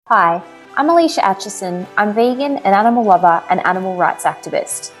Hi, I'm Elisha. I'm vegan, an animal lover, and animal rights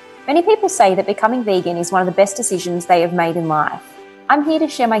activist. Many people say that becoming vegan is one of the best decisions they have made in life. I'm here to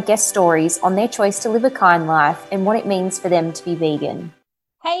share my guest stories on their choice to live a kind life and what it means for them to be vegan.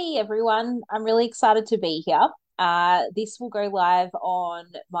 Hey everyone, I'm really excited to be here. This will go live on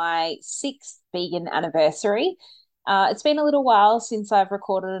my sixth vegan anniversary. It's been a little while since I've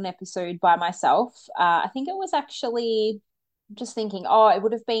recorded an episode by myself. I think it was actually just thinking, it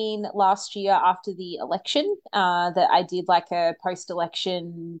would have been last year after the election that I did like a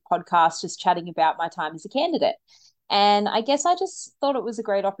post-election podcast just chatting about my time as a candidate. And I guess I just thought it was a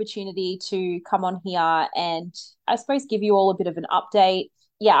great opportunity to come on here and I suppose give you all a bit of an update.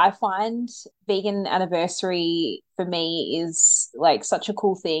 Yeah, I find vegan anniversary for me is like such a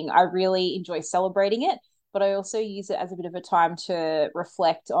cool thing. I really enjoy celebrating it, but I also use it as a bit of a time to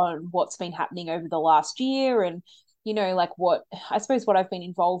reflect on what's been happening over the last year and, like what I suppose what I've been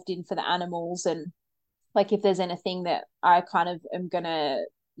involved in for the animals and like if there's anything that I kind of am gonna,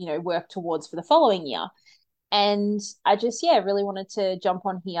 work towards for the following year. And I just, yeah, really wanted to jump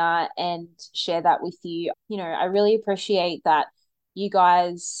on here and share that with you. I really appreciate that you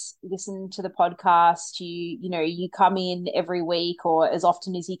guys listen to the podcast. You come in every week or as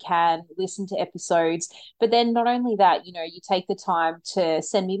often as you can, listen to episodes. But then not only that, you take the time to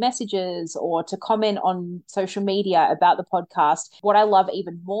send me messages or to comment on social media about the podcast. What I love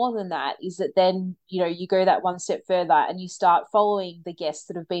even more than that is that then, you go that one step further and you start following the guests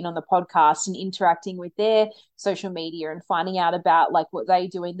that have been on the podcast and interacting with their social media and finding out about like what they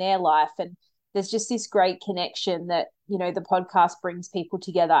do in their life. And there's just this great connection that the podcast brings people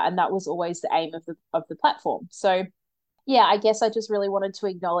together, and that was always the aim of the platform. So yeah, I guess I just really wanted to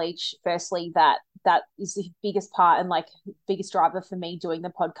acknowledge firstly that that is the biggest part and like biggest driver for me doing the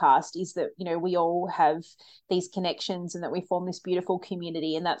podcast is that, we all have these connections and that we form this beautiful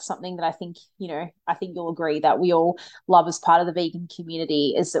community. And that's something that I think, I think you'll agree that we all love as part of the vegan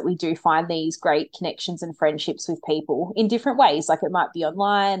community is that we do find these great connections and friendships with people in different ways. Like it might be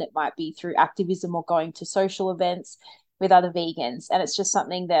online, it might be through activism or going to social events with other vegans. And it's just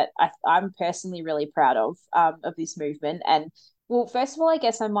something that I'm personally really proud of this movement. And well, first of all, I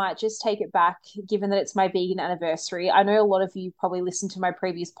guess I might just take it back, given that it's my vegan anniversary. I know a lot of you probably listened to my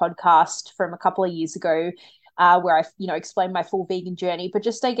previous podcast from a couple of years ago, where I, explained my full vegan journey. But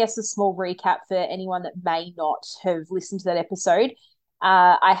just, I guess, a small recap for anyone that may not have listened to that episode.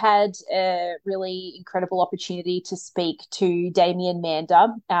 I had a really incredible opportunity to speak to Damien Mander,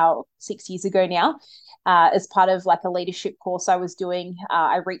 6 years ago now, as part of like a leadership course I was doing.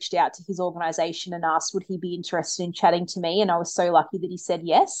 I reached out to his organization and asked would he be interested in chatting to me, and I was so lucky that he said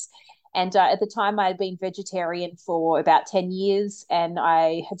yes. And at the time, I had been vegetarian for about 10 years, and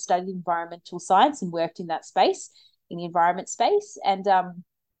I had studied environmental science and worked in that space, in the environment space. And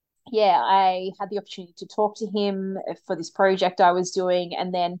yeah, I had the opportunity to talk to him for this project I was doing.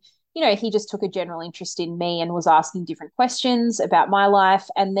 And then, he just took a general interest in me and was asking different questions about my life.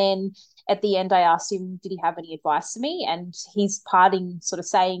 And then at the end, I asked him, did he have any advice to me? And his parting sort of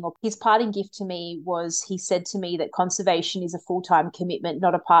saying, or his parting gift to me was he said to me that conservation is a full-time commitment,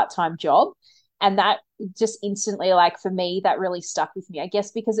 not a part-time job. And that just instantly, like for me, that really stuck with me. I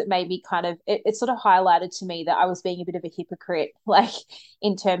guess because it made me kind of, it sort of highlighted to me that I was being a bit of a hypocrite, like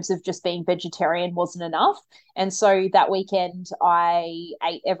in terms of just being vegetarian wasn't enough. And so that weekend, I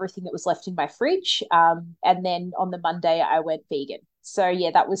ate everything that was left in my fridge. And then on the Monday, I went vegan. So yeah,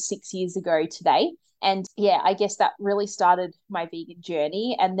 that was 6 years ago today. And yeah, I guess that really started my vegan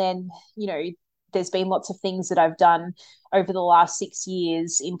journey. And then, there's been lots of things that I've done over the last 6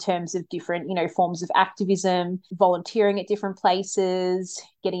 years in terms of different, forms of activism, volunteering at different places,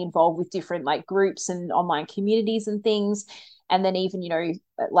 getting involved with different like groups and online communities and things. And then even,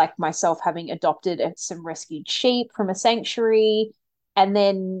 like myself having adopted some rescued sheep from a sanctuary. And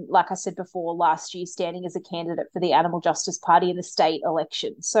then, like I said before, last year, standing as a candidate for the Animal Justice Party in the state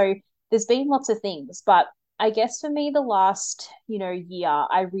election. So there's been lots of things. But I guess for me, the last, year,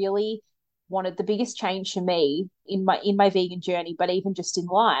 I really wanted the biggest change for me in my vegan journey, but even just in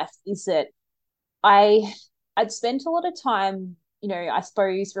life, is that I I'd spent a lot of time, I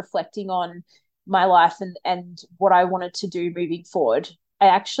suppose reflecting on my life and what I wanted to do moving forward. I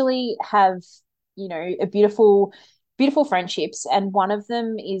actually have, a beautiful friendships, and one of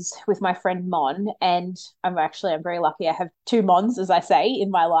them is with my friend Mon. And I'm very lucky. I have two Mons, as I say, in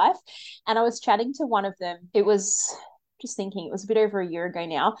my life. And I was chatting to one of them. It was just thinking, it was a bit over a year ago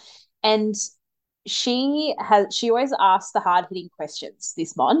now, and she always asks the hard hitting questions,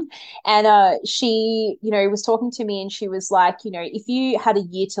 this Mon. And she, was talking to me and she was like, if you had a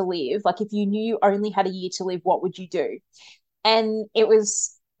year to live, like if you knew you only had a year to live, what would you do? And it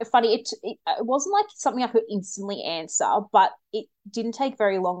was funny. It wasn't like something I could instantly answer, but it didn't take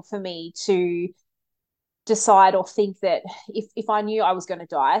very long for me to decide or think that if I knew I was going to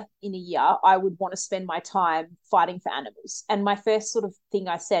die in a year, I would want to spend my time fighting for animals. And my first sort of thing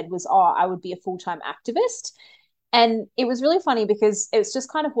I said was, oh, I would be a full-time activist. And it was really funny because it was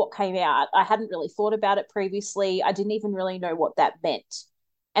just kind of what came out. I hadn't really thought about it previously. I didn't even really know what that meant.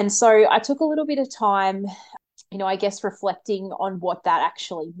 And so I took a little bit of time, I guess reflecting on what that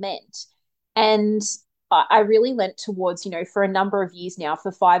actually meant. And I really leant towards, for a number of years now,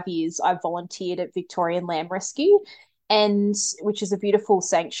 for 5 years, I've volunteered at Victorian Lamb Rescue, and which is a beautiful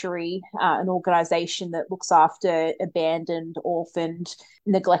sanctuary, an organisation that looks after abandoned, orphaned,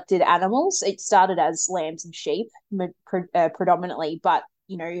 neglected animals. It started as lambs and sheep predominantly, but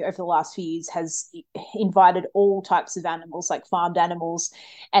over the last few years has invited all types of animals, like farmed animals,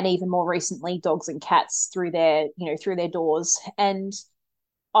 and even more recently, dogs and cats through their doors. And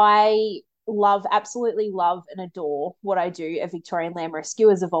I absolutely love and adore what I do at Victorian Lamb Rescue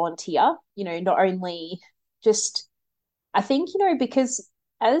as a volunteer. Not only just, I think, because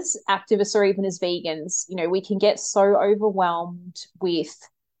as activists or even as vegans, we can get so overwhelmed with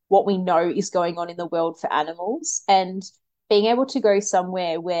what we know is going on in the world for animals, and being able to go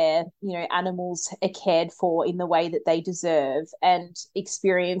somewhere where, animals are cared for in the way that they deserve and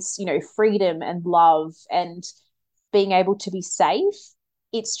experience, freedom and love and being able to be safe,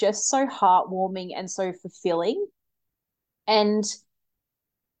 it's just so heartwarming and so fulfilling. And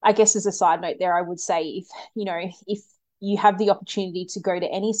I guess as a side note there, I would say if you have the opportunity to go to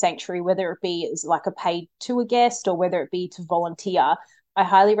any sanctuary, whether it be as like a paid tour guest or whether it be to volunteer, I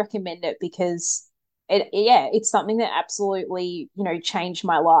highly recommend it because it's something that absolutely, changed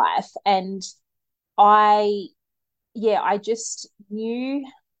my life. And I just knew,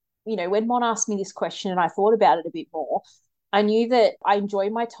 when Mon asked me this question and I thought about it a bit more, I knew that I enjoy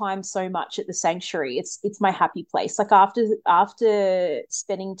my time so much at the sanctuary. It's my happy place. Like after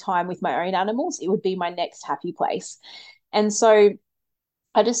spending time with my own animals, it would be my next happy place. And so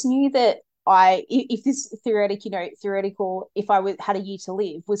I just knew that if this theoretical, if I had a year to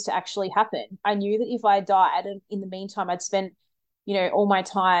live was to actually happen, I knew that if I died and in the meantime I'd spent, all my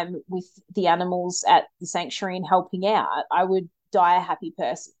time with the animals at the sanctuary and helping out, I would die a happy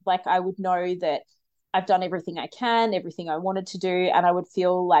person. Like I would know that I've done everything I can, everything I wanted to do, and I would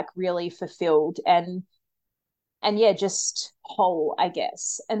feel like really fulfilled and yeah, just whole, I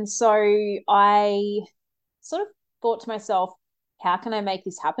guess. And so I sort of thought to myself, how can I make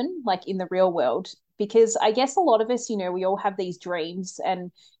this happen, like in the real world? Because I guess a lot of us, we all have these dreams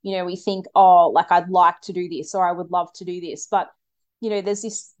and, we think, oh, like I'd like to do this or I would love to do this. But, there's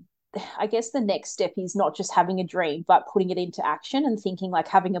this, I guess the next step is not just having a dream, but putting it into action and thinking like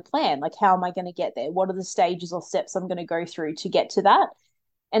having a plan, like how am I going to get there? What are the stages or steps I'm going to go through to get to that?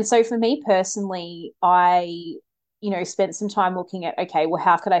 And so for me personally, I, spent some time looking at, okay, well,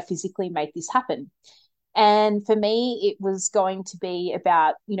 how could I physically make this happen? And for me, it was going to be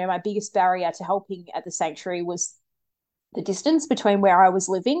about, my biggest barrier to helping at the sanctuary was the distance between where I was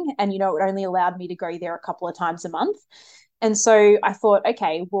living. And, it only allowed me to go there a couple of times a month. And so I thought,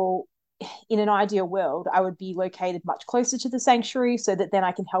 okay, well, in an ideal world, I would be located much closer to the sanctuary so that then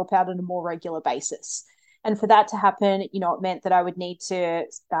I can help out on a more regular basis. And for that to happen, it meant that I would need to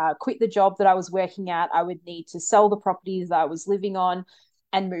quit the job that I was working at. I would need to sell the properties that I was living on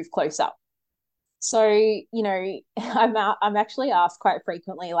and move closer. So, I'm actually asked quite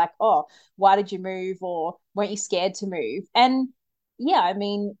frequently, like, oh, why did you move? Or weren't you scared to move? And yeah, I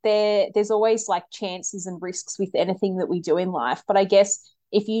mean, there's always like chances and risks with anything that we do in life. But I guess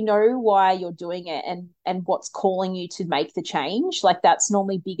if you know why you're doing it and what's calling you to make the change, like that's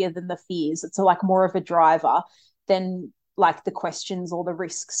normally bigger than the fears. It's like more of a driver than like the questions or the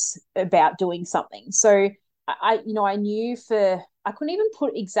risks about doing something. So I knew I couldn't even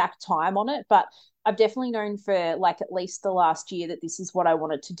put exact time on it, but I've definitely known for like at least the last year that this is what I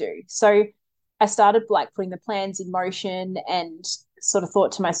wanted to do. So I started like putting the plans in motion and sort of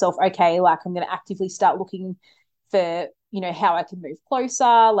thought to myself, okay, like I'm going to actively start looking for, how I can move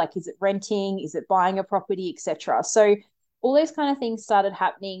closer. Like, is it renting? Is it buying a property, etc. So all those kind of things started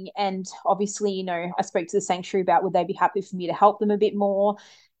happening. And obviously, I spoke to the sanctuary about would they be happy for me to help them a bit more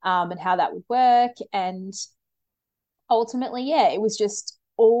and how that would work. And ultimately, yeah, it was just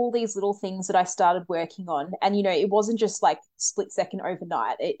all these little things that I started working on. And, it wasn't just like split second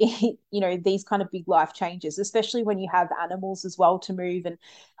overnight. These kind of big life changes, especially when you have animals as well to move and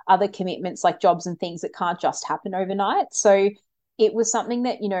other commitments like jobs and things that can't just happen overnight. So it was something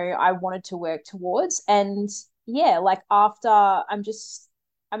that, I wanted to work towards. And yeah, like after I'm just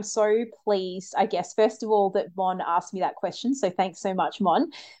I'm so pleased, I guess, first of all, that Mon asked me that question. So thanks so much,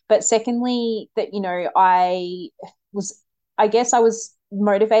 Mon. But secondly, that, was, I guess I was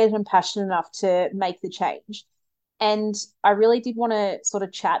motivated and passionate enough to make the change. And I really did want to sort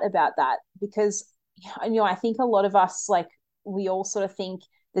of chat about that because, I think a lot of us, like, we all sort of think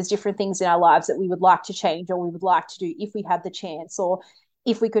there's different things in our lives that we would like to change or we would like to do if we had the chance or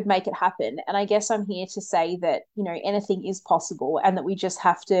if we could make it happen. And I guess I'm here to say that, anything is possible and that we just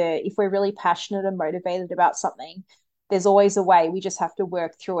have to, if we're really passionate and motivated about something, there's always a way. We just have to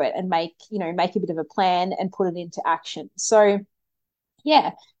work through it and make a bit of a plan and put it into action. So,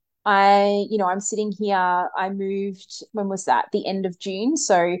 yeah, I'm sitting here. I moved, when was that? The end of June.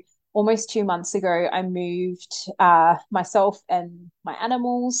 So almost 2 months ago, I moved myself and my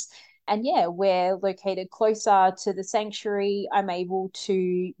animals. And yeah, we're located closer to the sanctuary. I'm able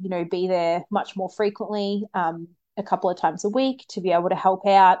to, be there much more frequently, a couple of times a week to be able to help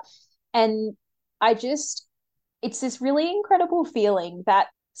out. And I just, it's this really incredible feeling that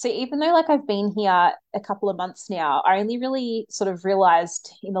so even though like I've been here a couple of months now, I only really sort of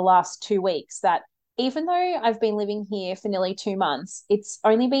realized in the last 2 weeks that even though I've been living here for nearly 2 months, it's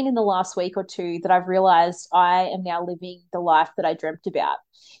only been in the last week or two that I've realized I am now living the life that I dreamt about.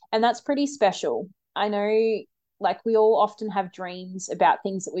 And that's pretty special. I know like we all often have dreams about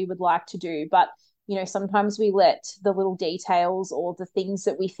things that we would like to do, but sometimes we let the little details or the things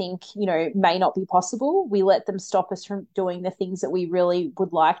that we think, may not be possible, we let them stop us from doing the things that we really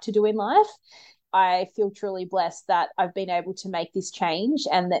would like to do in life. I feel truly blessed that I've been able to make this change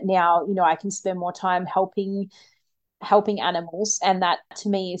and that now, I can spend more time helping animals. And that to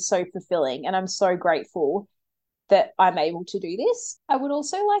me is so fulfilling. And I'm so grateful that I'm able to do this. I would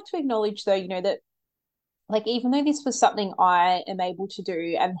also like to acknowledge though, that like even though this was something I am able to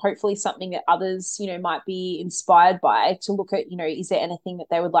do and hopefully something that others, might be inspired by to look at, is there anything that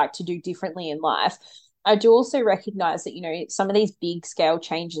they would like to do differently in life? I do also recognize that, some of these big scale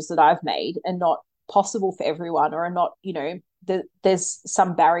changes that I've made are not possible for everyone or are not, there's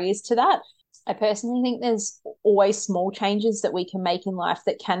some barriers to that. I personally think there's always small changes that we can make in life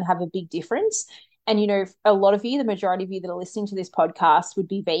that can have a big difference. And, a lot of you, the majority of you that are listening to this podcast would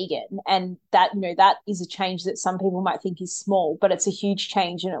be vegan. And that, that is a change that some people might think is small, but it's a huge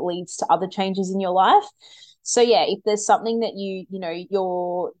change and it leads to other changes in your life. So yeah, if there's something that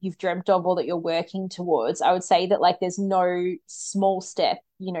you've dreamt of or that you're working towards, I would say that like there's no small step.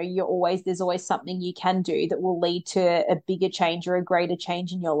 There's always something you can do that will lead to a bigger change or a greater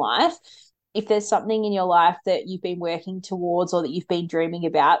change in your life. If there's something in your life that you've been working towards or that you've been dreaming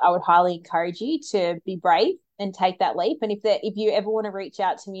about, I would highly encourage you to be brave and take that leap. And if you ever want to reach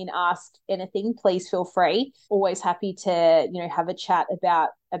out to me and ask anything, please feel free. Always happy to, have a chat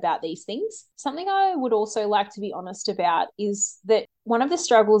about these things. Something I would also like to be honest about is that one of the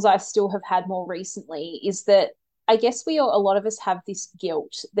struggles I still have had more recently is that I guess a lot of us have this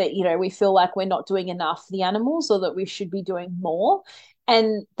guilt that, we feel like we're not doing enough for the animals or that we should be doing more.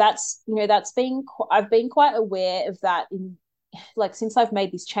 And I've been quite aware of that in like since I've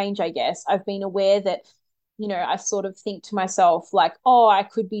made this change, I guess I've been aware that, I sort of think to myself like, oh, I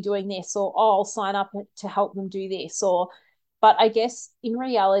could be doing this or, oh, I'll sign up to help them do this but I guess in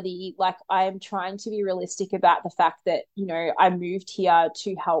reality, like I am trying to be realistic about the fact that, I moved here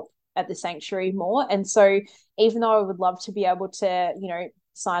to help at the sanctuary more. And so even though I would love to be able to,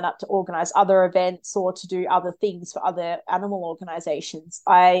 sign up to organize other events or to do other things for other animal organizations,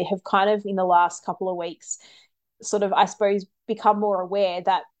 I have kind of in the last couple of weeks sort of, I suppose, become more aware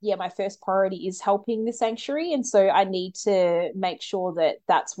that, yeah, my first priority is helping the sanctuary. And so I need to make sure that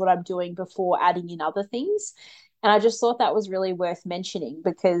that's what I'm doing before adding in other things. And I just thought that was really worth mentioning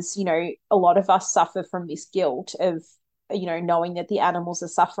because, a lot of us suffer from this guilt of, knowing that the animals are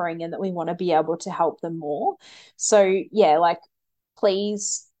suffering and that we want to be able to help them more. So, yeah, like,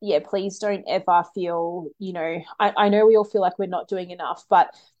 please don't ever feel, I know we all feel like we're not doing enough,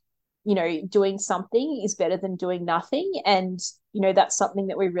 but doing something is better than doing nothing. And that's something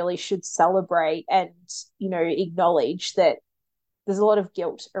that we really should celebrate and acknowledge that there's a lot of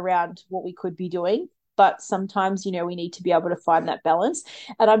guilt around what we could be doing, but sometimes we need to be able to find that balance.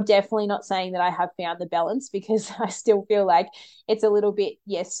 And I'm definitely not saying that I have found the balance because I still feel like it's a little bit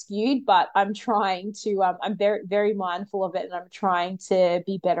skewed, but I'm trying to I'm very, very mindful of it and I'm trying to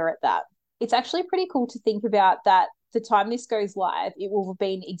be better at that. It's actually pretty cool to think about that the time this goes live, it will have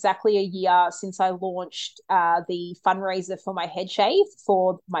been exactly a year since I launched the fundraiser for my head shave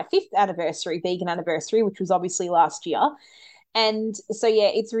for my 5th anniversary, vegan anniversary, which was obviously last year. And so, yeah,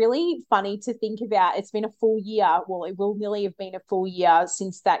 it's really funny to think about. It's been a full year. Well, it will nearly have been a full year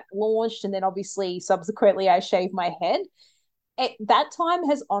since that launched. And then obviously, subsequently, I shaved my head. that time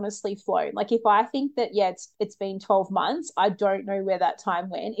has honestly flown. Like if I think that, yeah, it's been 12 months, I don't know where that time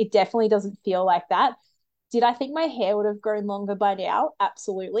went. It definitely doesn't feel like that. Did I think my hair would have grown longer by now?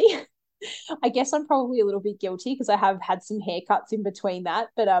 Absolutely. I guess I'm probably a little bit guilty because I have had some haircuts in between that.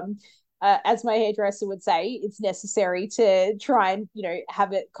 But as my hairdresser would say, it's necessary to try and,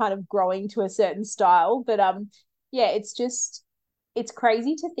 have it kind of growing to a certain style. But yeah, it's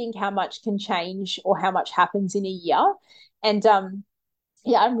crazy to think how much can change or how much happens in a year. And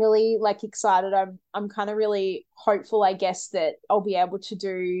yeah, I'm really like excited. I'm kind of really hopeful, I guess, that I'll be able to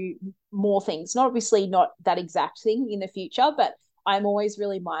do more things. Not obviously not that exact thing in the future, but I'm always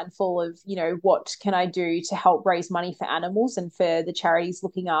really mindful of, what can I do to help raise money for animals and for the charities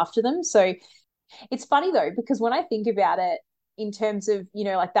looking after them. So it's funny though, because when I think about it in terms of,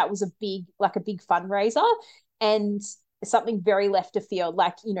 like that was a big fundraiser and something very left of field.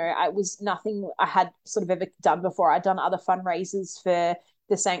 Like, I was nothing I had sort of ever done before. I'd done other fundraisers for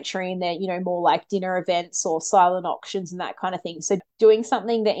the sanctuary and they're, more like dinner events or silent auctions and that kind of thing. So doing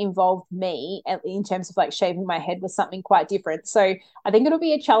something that involved me in terms of like shaving my head was something quite different. So I think it'll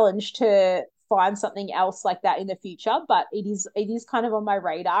be a challenge to find something else like that in the future, but it is kind of on my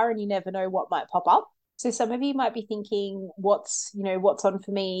radar and you never know what might pop up. So some of you might be thinking, what's on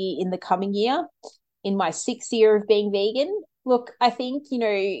for me in the coming year, in my 6th year of being vegan? Look, I think,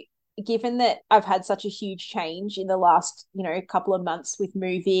 given that I've had such a huge change in the last, couple of months with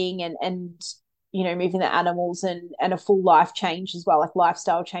moving and moving the animals and a full life change as well, like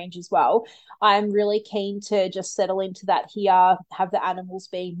lifestyle change as well, I'm really keen to just settle into that here, have the animals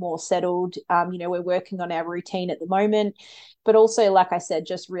being more settled. We're working on our routine at the moment, but also, like I said,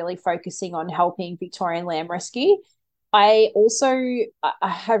 just really focusing on helping Victorian Lamb Rescue. I also I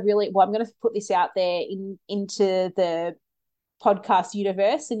have really well, I'm going to put this out there into the podcast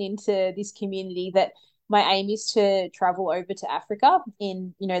universe and into this community that my aim is to travel over to Africa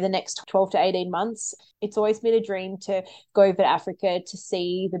in, the next 12 to 18 months. It's always been a dream to go over to Africa to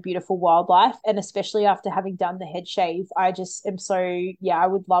see the beautiful wildlife. And especially after having done the head shave, I just am so, yeah, I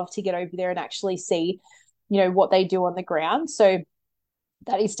would love to get over there and actually see, what they do on the ground. So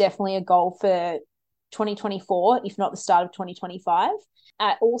that is definitely a goal for 2024, if not the start of 2025.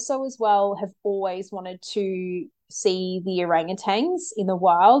 I also, as well, have always wanted to see the orangutans in the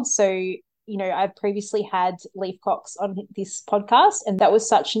wild. So, I've previously had Leaf Cox on this podcast, and that was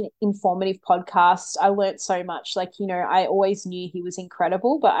such an informative podcast. I learned so much. Like, I always knew he was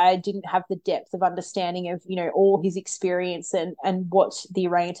incredible, but I didn't have the depth of understanding of, all his experience and what the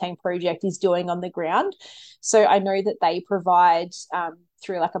orangutan project is doing on the ground. So I know that they provide,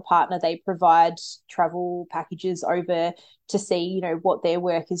 through like a partner, they provide travel packages over to see, what their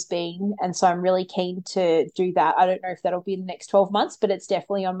work has been. And so I'm really keen to do that. I don't know if that'll be in the next 12 months, but it's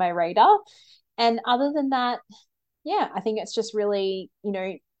definitely on my radar. And other than that, yeah, I think it's just really,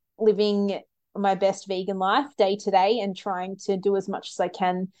 living my best vegan life day to day and trying to do as much as I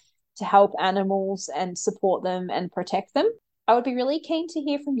can to help animals and support them and protect them. I would be really keen to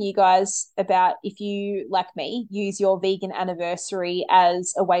hear from you guys about if you, like me, use your vegan anniversary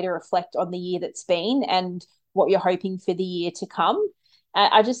as a way to reflect on the year that's been and what you're hoping for the year to come.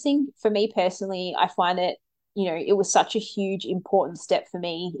 I just think for me personally, I find it, it was such a huge, important step for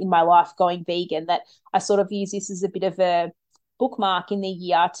me in my life going vegan that I sort of use this as a bit of a bookmark in the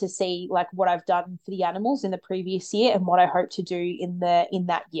year to see like what I've done for the animals in the previous year and what I hope to do in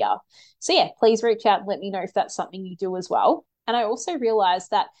that year. So yeah, please reach out and let me know if that's something you do as well. And I also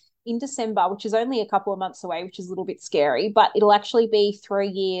realized that in December, which is only a couple of months away, which is a little bit scary, but it'll actually be 3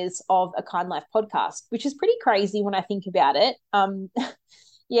 years of a Kind Life podcast, which is pretty crazy when I think about it.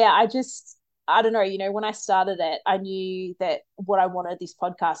 Yeah, I don't know, when I started it, I knew that what I wanted this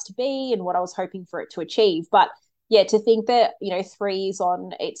podcast to be and what I was hoping for it to achieve. But yeah, to think that, 3 years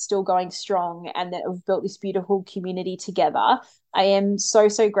on, it's still going strong and that we've built this beautiful community together, I am so,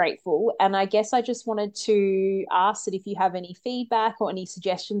 so grateful. And I guess I just wanted to ask that if you have any feedback or any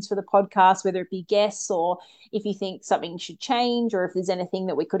suggestions for the podcast, whether it be guests or if you think something should change or if there's anything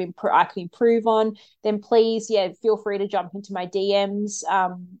that I could improve on, then please, yeah, feel free to jump into my DMs.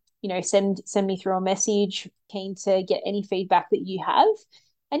 Send me through a message. Keen to get any feedback that you have.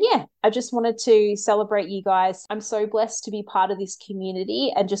 And yeah, I just wanted to celebrate you guys. I'm so blessed to be part of this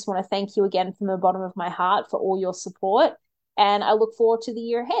community and just want to thank you again from the bottom of my heart for all your support. And I look forward to the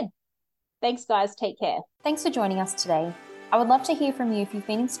year ahead. Thanks, guys. Take care. Thanks for joining us today. I would love to hear from you if you've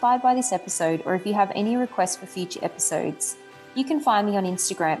been inspired by this episode or if you have any requests for future episodes. You can find me on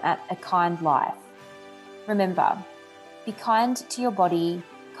Instagram at A Kind Life. Remember, be kind to your body,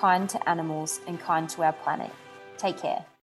 kind to animals, and kind to our planet. Take care.